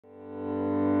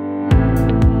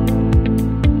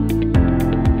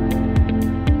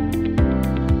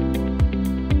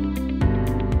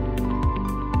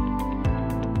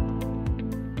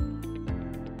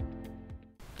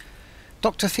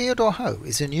Dr. Theodore Ho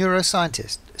is a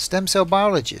neuroscientist, stem cell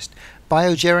biologist,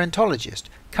 biogerontologist,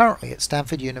 currently at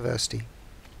Stanford University.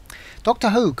 Dr.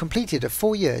 Ho completed a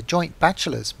 4-year joint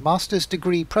bachelor's master's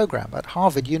degree program at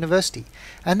Harvard University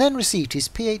and then received his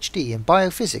PhD in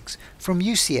biophysics from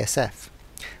UCSF,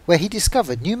 where he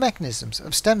discovered new mechanisms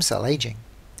of stem cell aging.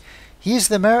 He is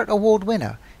the Merit Award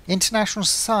winner, International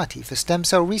Society for Stem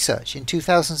Cell Research in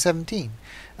 2017,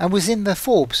 and was in the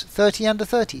Forbes 30 Under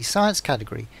 30 Science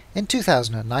category in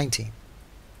 2019.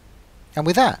 And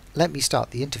with that, let me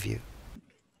start the interview.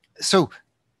 So,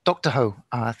 Dr. Ho,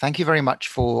 thank you very much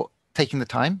for taking the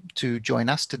time to join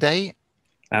us today.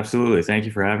 Absolutely. Thank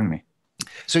you for having me.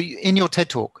 So in your TED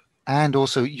Talk, and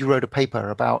also you wrote a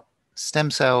paper about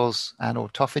stem cells and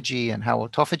autophagy and how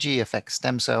autophagy affects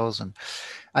stem cells,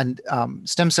 and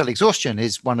stem cell exhaustion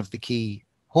is one of the key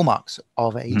hallmarks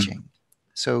of aging. Mm-hmm.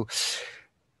 So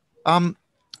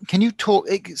can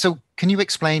you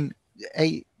explain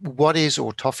what is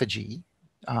autophagy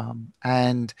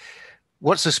and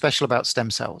what's so special about stem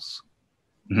cells?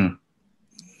 Mm-hmm.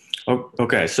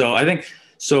 Okay, so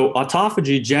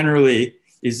autophagy generally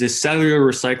is this cellular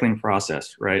recycling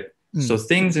process, right? So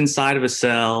things inside of a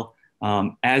cell,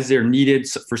 as they're needed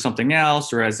for something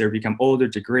else or as they become older,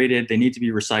 degraded, they need to be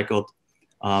recycled.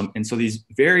 And so these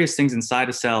various things inside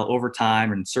a cell over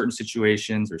time in certain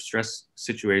situations or stress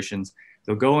situations,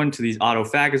 they'll go into these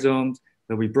autophagosomes,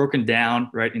 they'll be broken down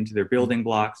right into their building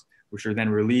blocks, which are then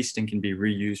released and can be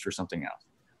reused for something else.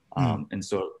 And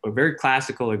so a very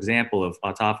classical example of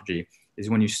autophagy is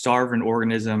when you starve an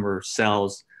organism or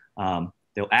cells,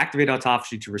 they'll activate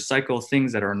autophagy to recycle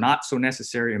things that are not so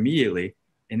necessary immediately,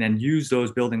 and then use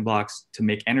those building blocks to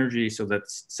make energy so that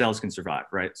cells can survive,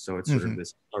 right? So it's sort of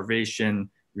this starvation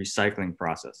recycling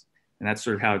process. And that's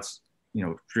sort of how it's,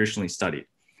 traditionally studied.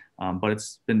 But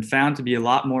it's been found to be a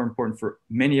lot more important for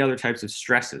many other types of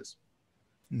stresses.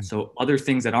 So other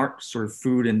things that aren't sort of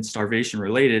food and starvation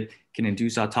related can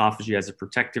induce autophagy as a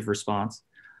protective response.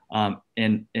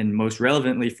 And most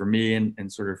relevantly for me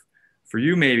and sort of for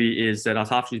you maybe is that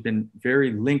autophagy has been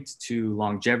very linked to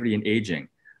longevity and aging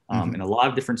in a lot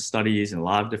of different studies and a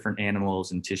lot of different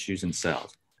animals and tissues and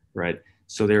cells, right?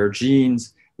 So there are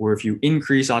genes where if you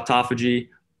increase autophagy,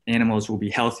 animals will be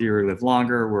healthier or live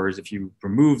longer, whereas if you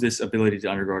remove this ability to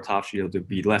undergo autophagy, they'll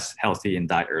be less healthy and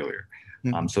die earlier.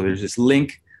 So there's this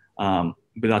link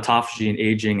with autophagy and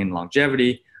aging and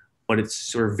longevity, but it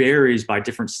sort of varies by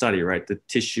different study, right? The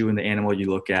tissue and the animal you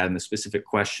look at and the specific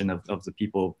question of the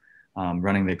people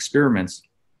running the experiments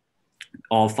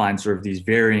all find sort of these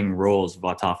varying roles of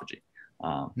autophagy.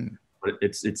 But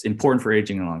it's important for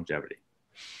aging and longevity.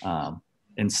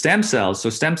 And stem cells,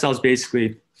 so stem cells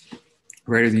basically,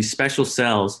 right, are these special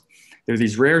cells. They're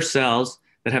these rare cells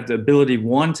that have the ability,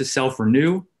 one, to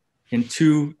self-renew, and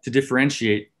two, to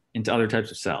differentiate into other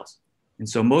types of cells. And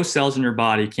so most cells in your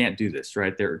body can't do this,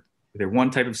 right? They're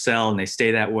one type of cell and they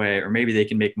stay that way, or maybe they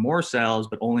can make more cells,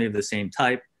 but only of the same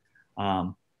type.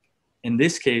 In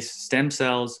this case, stem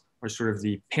cells are sort of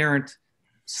the parent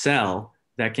cell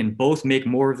that can both make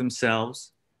more of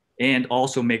themselves and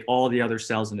also make all the other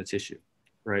cells in the tissue,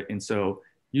 right? And so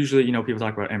usually, people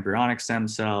talk about embryonic stem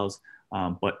cells,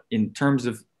 but in terms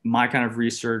of my kind of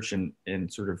research and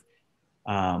sort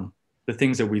of the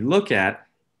things that we look at,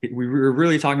 we're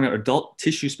really talking about adult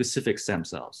tissue-specific stem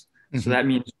cells. So that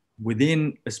means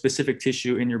within a specific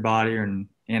tissue in your body or in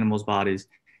animals' bodies,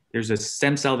 there's a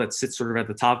stem cell that sits sort of at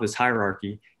the top of this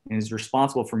hierarchy and is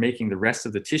responsible for making the rest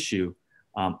of the tissue,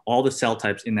 all the cell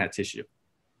types in that tissue.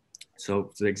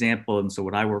 So for example, and so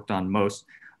what I worked on most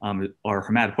are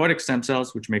hematopoietic stem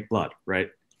cells, which make blood, right?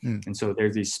 And so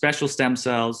there's these special stem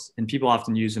cells, and people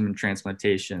often use them in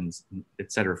transplantations,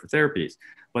 et cetera, for therapies.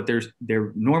 But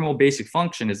their normal basic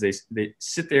function is they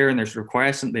sit there and they're sort of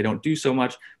quiescent, they don't do so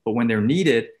much, but when they're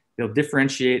needed, they'll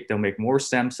differentiate, they'll make more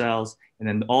stem cells, and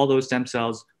then all those stem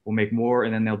cells will make more,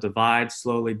 and then they'll divide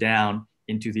slowly down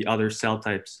into the other cell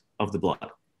types of the blood.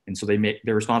 And so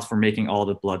they're responsible for making all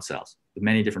the blood cells, the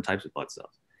many different types of blood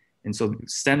cells. And so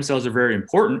stem cells are very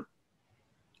important,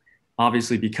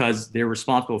 obviously, because they're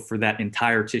responsible for that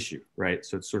entire tissue, right?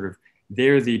 So it's sort of,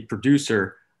 they're the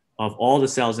producer of all the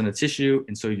cells in the tissue.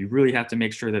 And so you really have to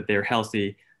make sure that they're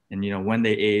healthy. And, when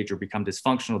they age or become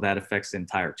dysfunctional, that affects the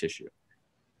entire tissue.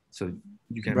 So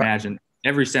you can imagine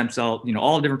every stem cell,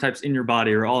 all the different types in your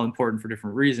body are all important for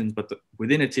different reasons, but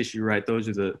within a tissue, right, those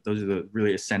are the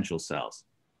really essential cells.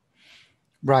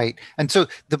 Right. And so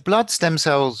the blood stem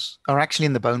cells are actually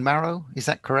in the bone marrow. Is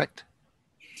that correct?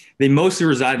 They mostly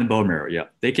reside in the bone marrow. Yeah.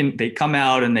 They come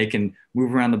out and they can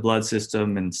move around the blood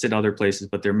system and sit other places,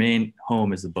 but their main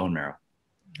home is the bone marrow.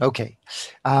 Okay.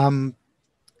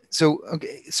 So,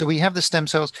 okay, so we have the stem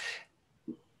cells,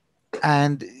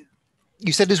 and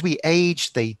you said as we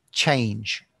age, they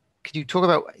change. Could you talk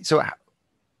about, so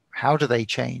how do they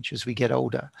change as we get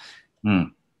older? Hmm.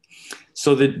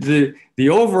 So the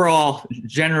overall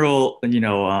general,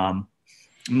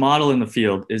 model in the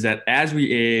field is that as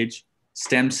we age,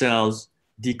 stem cells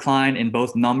decline in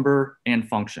both number and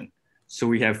function. So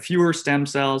we have fewer stem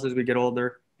cells as we get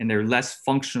older, and they're less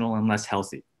functional and less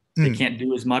healthy. They Mm, can't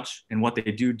do as much, and what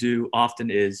they do often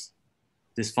is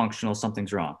dysfunctional.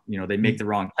 Something's wrong. They make mm, the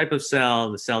wrong type of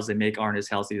cell. The cells they make aren't as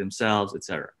healthy themselves, et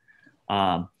cetera.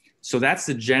 So that's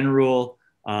the general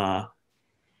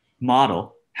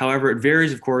model. However, it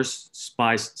varies, of course,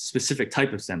 by specific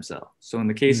type of stem cell. So in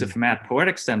the case of mm,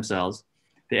 hematopoietic stem cells,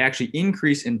 they actually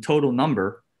increase in total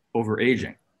number over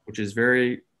aging, which is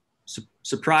very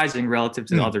surprising relative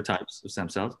to the mm. other types of stem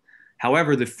cells.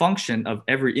 However, the function of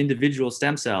every individual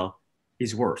stem cell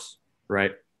is worse,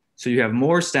 right? So you have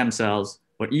more stem cells,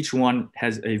 but each one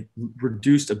has a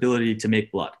reduced ability to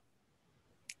make blood.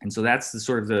 And so that's the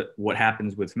sort of what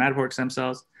happens with hematopoietic stem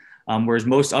cells. Whereas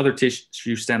most other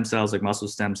tissue stem cells, like muscle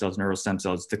stem cells, neural stem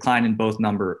cells, decline in both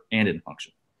number and in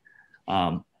function.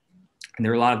 And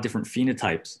there are a lot of different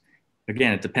phenotypes.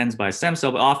 Again, it depends by stem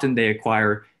cell, but often they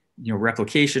acquire,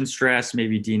 replication stress,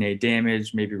 maybe DNA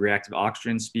damage, maybe reactive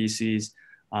oxygen species.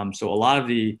 So a lot of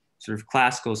the sort of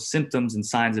classical symptoms and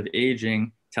signs of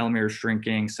aging, telomere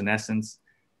shrinking, senescence,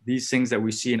 these things that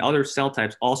we see in other cell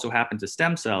types also happen to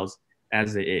stem cells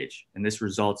as they age. And this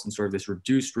results in sort of this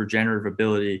reduced regenerative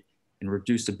ability and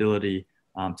reduced ability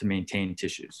to maintain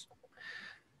tissues.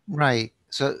 Right.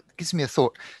 So it gives me a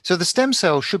thought. So the stem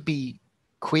cell should be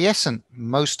quiescent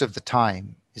most of the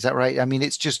time. Is that right? I mean,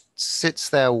 it's just sits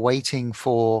there waiting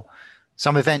for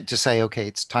some event to say, okay,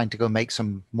 it's time to go make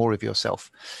some more of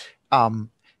yourself.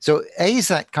 Um, so A, is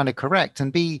that kind of correct?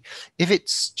 And B, if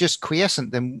it's just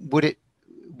quiescent, then would it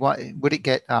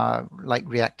get like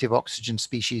reactive oxygen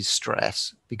species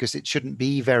stress because it shouldn't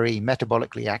be very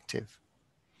metabolically active?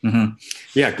 Mm-hmm.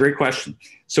 Yeah, great question.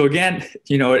 So again,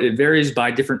 it varies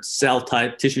by different cell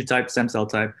type, tissue type, stem cell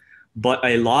type, but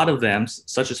a lot of them,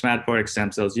 such as hematopoietic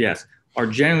stem cells, yes, are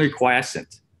generally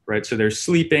quiescent, right? So they're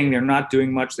sleeping, they're not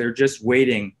doing much, they're just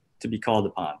waiting to be called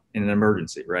upon in an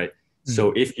emergency, right? Mm,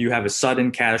 So if you have a sudden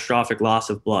catastrophic loss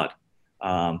of blood,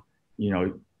 um,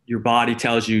 your body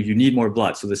tells you you need more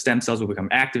blood. So the stem cells will become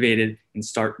activated and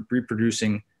start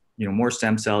reproducing, more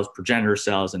stem cells, progenitor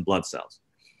cells, and blood cells.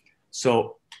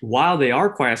 So while they are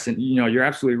quiescent, you're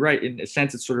absolutely right. In a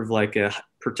sense, it's sort of like a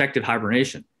protective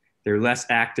hibernation. They're less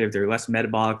active, they're less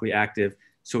metabolically active.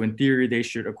 So in theory, they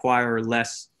should acquire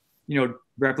less,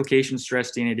 replication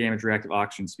stress, DNA damage, reactive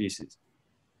oxygen species.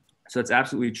 So that's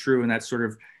absolutely true. And that's sort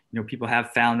of, people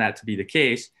have found that to be the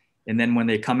case. And then when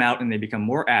they come out and they become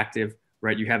more active,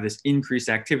 right, you have this increased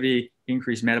activity,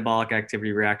 increased metabolic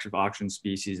activity, reactive oxygen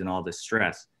species, and all this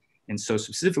stress. And so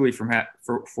specifically for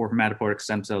hematopoietic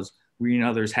stem cells, we and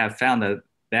others have found that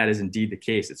that is indeed the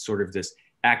case. It's sort of this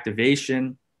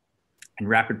activation and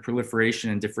rapid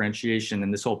proliferation and differentiation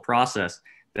and this whole process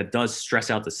that does stress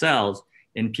out the cells.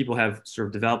 And people have sort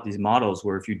of developed these models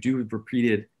where if you do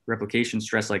repeated replication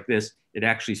stress like this, it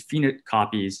actually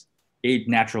phenocopies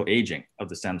natural aging of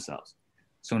the stem cells.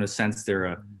 So in a sense,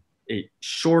 they're a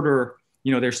shorter,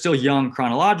 they're still young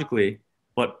chronologically,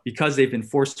 but because they've been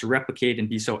forced to replicate and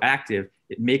be so active,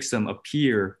 it makes them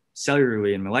appear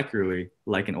cellularly and molecularly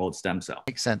like an old stem cell.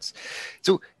 makes sense.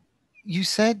 So you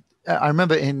said, I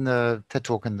remember in the TED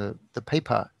Talk and the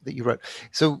paper that you wrote,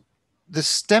 so the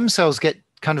stem cells get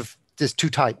kind of, there's two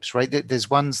types, right? There's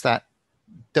ones that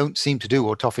don't seem to do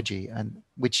autophagy, and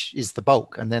which is the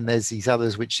bulk. And then there's these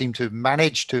others which seem to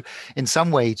manage to, in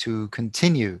some way, to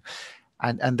continue,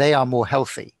 and they are more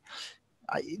healthy.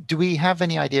 Do we have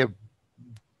any idea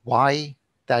why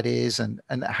that is, and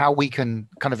how we can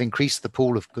kind of increase the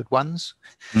pool of good ones?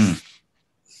 Mm.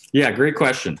 Yeah, great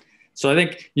question. So I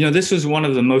think, this was one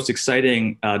of the most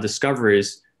exciting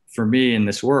discoveries for me in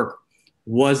this work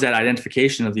was that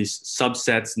identification of these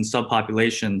subsets and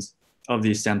subpopulations of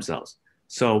these stem cells.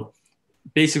 So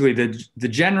basically the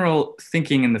general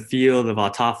thinking in the field of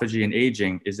autophagy and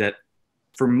aging is that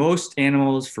for most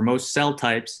animals, for most cell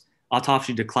types,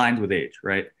 autophagy declines with age,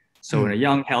 right? So in a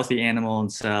young, healthy animal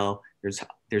and cell,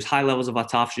 there's high levels of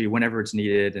autophagy whenever it's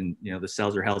needed, and the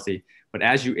cells are healthy. But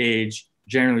as you age,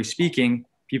 generally speaking,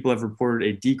 people have reported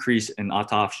a decrease in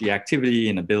autophagy activity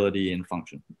and ability and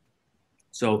function.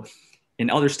 So in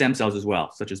other stem cells as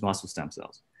well, such as muscle stem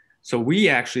cells. So we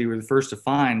actually were the first to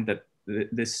find that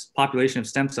this population of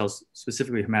stem cells,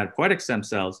 specifically hematopoietic stem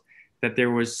cells, that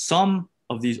there was some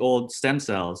of these old stem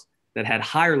cells that had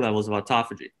higher levels of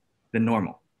autophagy than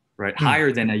normal. right?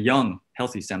 Higher than a young,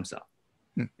 healthy stem cell.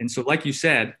 And so, like you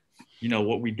said,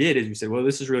 what we did is we said, well,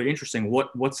 this is really interesting.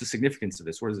 What's the significance of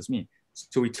this? What does this mean?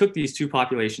 So we took these two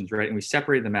populations, right? And we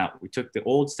separated them out. We took the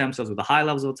old stem cells with the high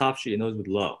levels of autophagy and those with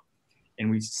low. And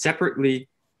we separately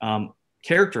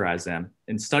characterized them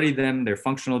and studied them, their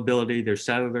functional ability, their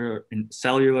cellular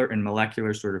and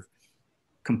molecular sort of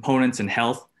components and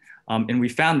health. And we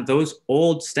found that those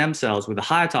old stem cells with a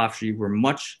high autophagy were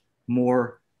much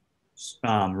more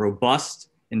robust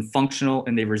and functional,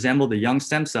 and they resembled a young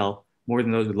stem cell more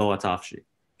than those with low autophagy.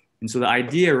 And so the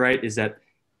idea, right, is that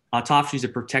autophagy is a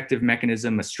protective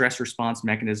mechanism, a stress response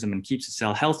mechanism, and keeps the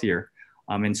cell healthier.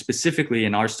 And specifically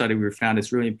in our study, we found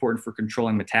it's really important for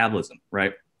controlling metabolism,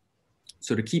 right?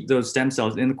 So to keep those stem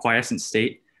cells in the quiescent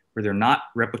state where they're not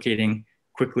replicating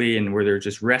quickly and where they're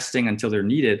just resting until they're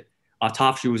needed,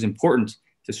 autophagy was important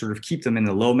to sort of keep them in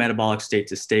the low metabolic state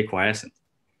to stay quiescent.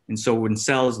 And so when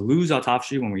cells lose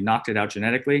autophagy, when we knocked it out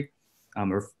genetically,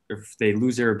 or if they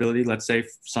lose their ability, let's say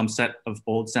some set of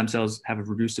old stem cells have a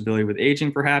reduced ability with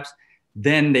aging perhaps,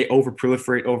 then they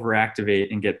overproliferate,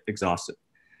 overactivate, and get exhausted.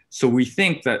 So we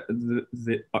think that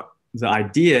the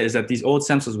idea is that these old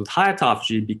stem cells with high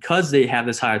autophagy, because they have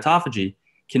this high autophagy,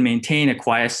 can maintain a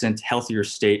quiescent, healthier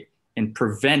state and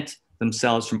prevent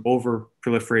themselves from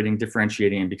overproliferating,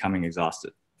 differentiating, and becoming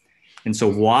exhausted. And so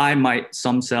why might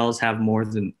some cells have more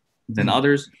than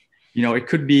others? It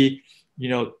could be,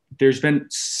 there's been,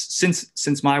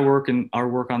 since my work and our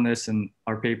work on this and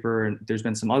our paper, and there's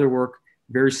been some other work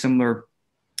very similar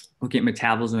looking at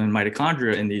metabolism and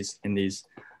mitochondria in these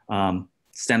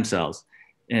stem cells.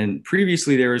 And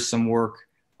previously there was some work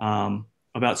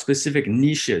about specific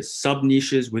niches,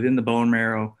 sub-niches within the bone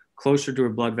marrow, closer to a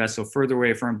blood vessel, further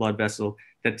away from a blood vessel,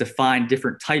 that define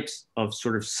different types of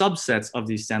sort of subsets of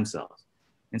these stem cells.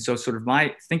 And so sort of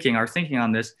our thinking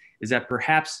on this is that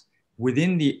perhaps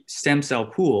within the stem cell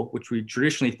pool, which we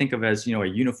traditionally think of as, a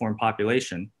uniform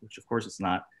population, which of course it's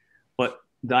not, but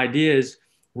the idea is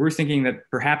we're thinking that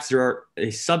perhaps there are a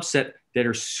subset that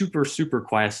are super, super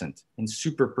quiescent and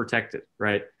super protected,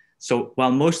 right? So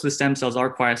while most of the stem cells are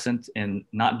quiescent and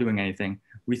not doing anything,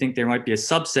 we think there might be a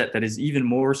subset that is even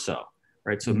more so,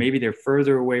 right? So maybe they're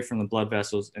further away from the blood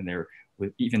vessels and they're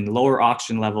with even lower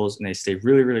oxygen levels and they stay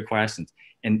really, really quiescent.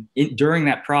 And during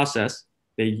that process,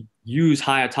 they use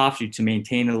high autophagy to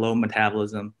maintain a low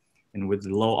metabolism, and with the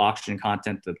low oxygen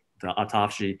content, the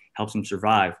autophagy helps them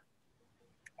survive.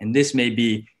 And this may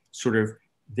be sort of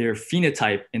their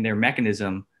phenotype and their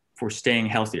mechanism for staying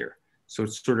healthier. So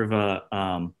it's sort of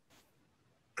a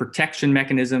protection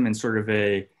mechanism and sort of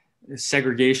a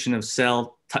segregation of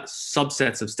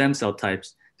subsets of stem cell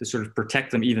types to sort of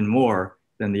protect them even more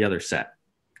than the other set.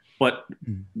 But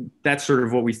that's sort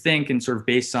of what we think, and sort of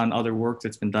based on other work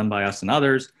that's been done by us and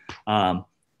others.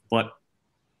 But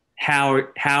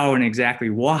how and exactly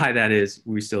why that is,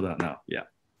 we still don't know. Yeah.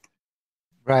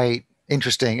 Right.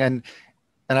 Interesting. And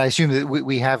I assume that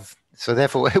we have, so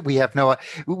therefore we don't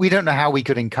know how we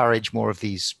could encourage more of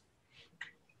these,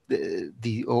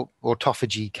 the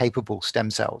autophagy capable stem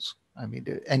cells. I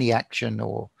mean, any action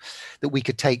or that we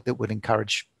could take that would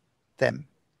encourage them.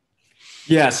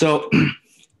 Yeah. So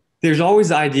there's always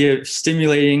the idea of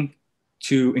stimulating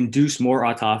to induce more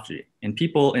autophagy. And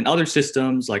people in other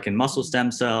systems, like in muscle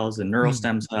stem cells and neural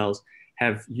stem cells,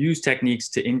 have used techniques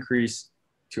to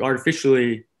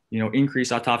artificially,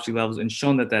 increase autophagy levels, and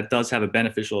shown that does have a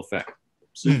beneficial effect.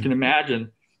 So you can imagine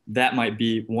that might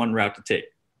be one route to take.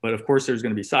 But of course, there's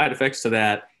going to be side effects to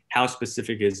that. How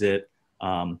specific is it?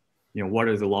 What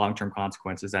are the long-term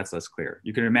consequences? That's less clear.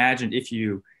 You can imagine if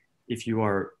you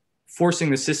are forcing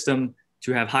the system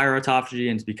to have higher autophagy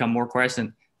and to become more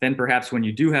quiescent, then perhaps when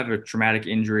you do have a traumatic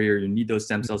injury or you need those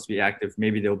stem cells to be active,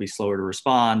 maybe they'll be slower to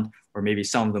respond, or maybe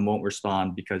some of them won't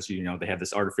respond because they have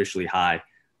this artificially high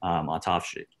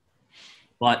autophagy.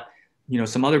 But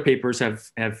some other papers have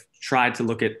tried to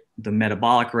look at the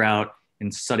metabolic route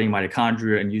in studying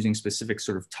mitochondria and using specific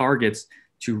sort of targets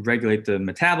to regulate the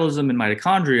metabolism in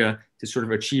mitochondria to sort of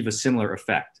achieve a similar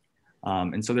effect.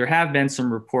 And so there have been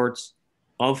some reports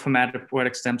of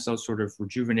hematopoietic stem cell sort of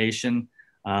rejuvenation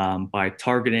by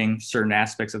targeting certain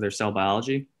aspects of their cell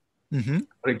biology.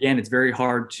 But again, it's very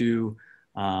hard to,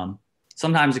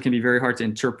 sometimes it can be very hard to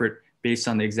interpret based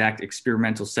on the exact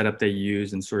experimental setup they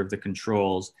use and sort of the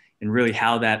controls, and really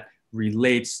how that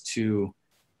relates to,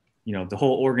 the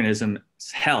whole organism's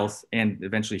health and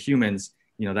eventually humans.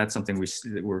 That's something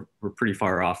we're pretty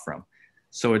far off from.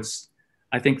 So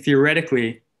I think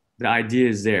theoretically, the idea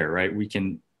is there, right?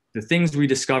 The things we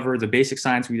discover, the basic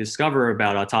science we discover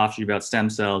about autophagy, about stem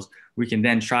cells, we can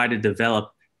then try to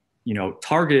develop,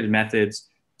 targeted methods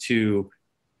to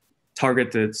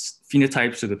target the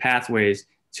phenotypes or the pathways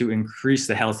to increase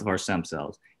the health of our stem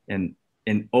cells and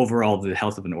overall the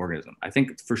health of an organism. I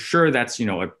think for sure that's, you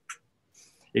know,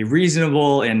 a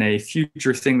reasonable and a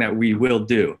future thing that we will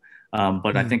do.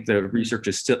 But I think the research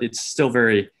is still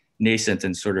very nascent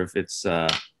in sort of its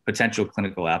potential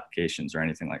clinical applications or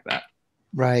anything like that.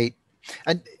 Right.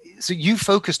 And so you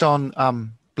focused on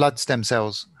blood stem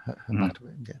cells,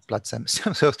 blood stem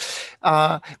cells.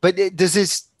 But does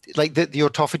this, like the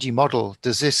autophagy model,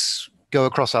 does this go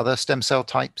across other stem cell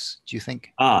types, do you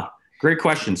think? Great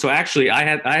question. So actually, I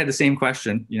had the same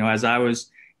question, you know, as I was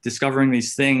discovering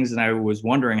these things, and I was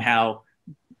wondering how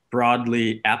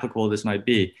broadly applicable this might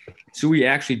be. So we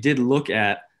actually did look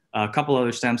at a couple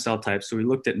other stem cell types. So we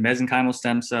looked at mesenchymal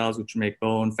stem cells, which make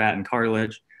bone, fat, and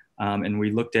cartilage. And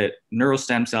we looked at neural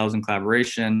stem cells in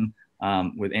collaboration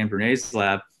with Anne Brunet's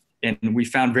lab. And we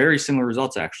found very similar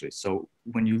results, actually. So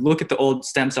when you look at the old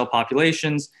stem cell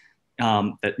populations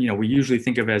that, you know, we usually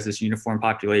think of as this uniform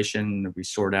population that we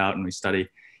sort out and we study,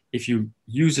 if you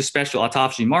use a special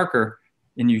autophagy marker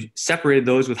and you separated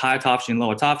those with high autophagy and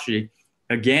low autophagy,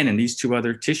 again, in these two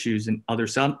other tissues and other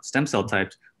stem cell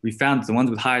types, we found that the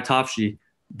ones with high autophagy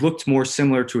looked more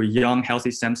similar to a young, healthy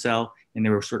stem cell, and they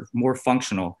were sort of more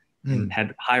functional and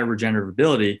had higher regenerative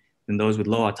ability than those with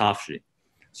low autophagy.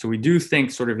 So we do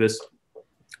think sort of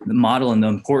the model and the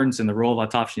importance and the role of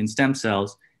autophagy in stem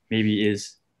cells maybe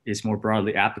is more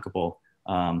broadly applicable,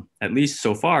 at least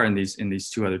so far in these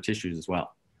two other tissues as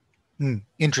well.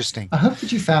 Interesting. I hope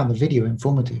that you found the video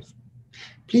informative.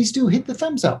 Please do hit the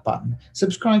thumbs up button,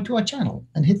 subscribe to our channel,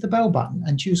 and hit the bell button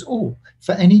and choose all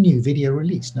for any new video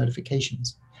release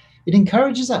notifications. It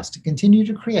encourages us to continue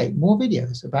to create more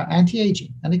videos about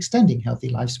anti-aging and extending healthy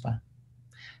lifespan.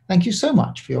 Thank you so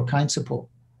much for your kind support.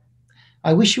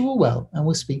 I wish you all well and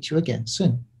will speak to you again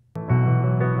soon.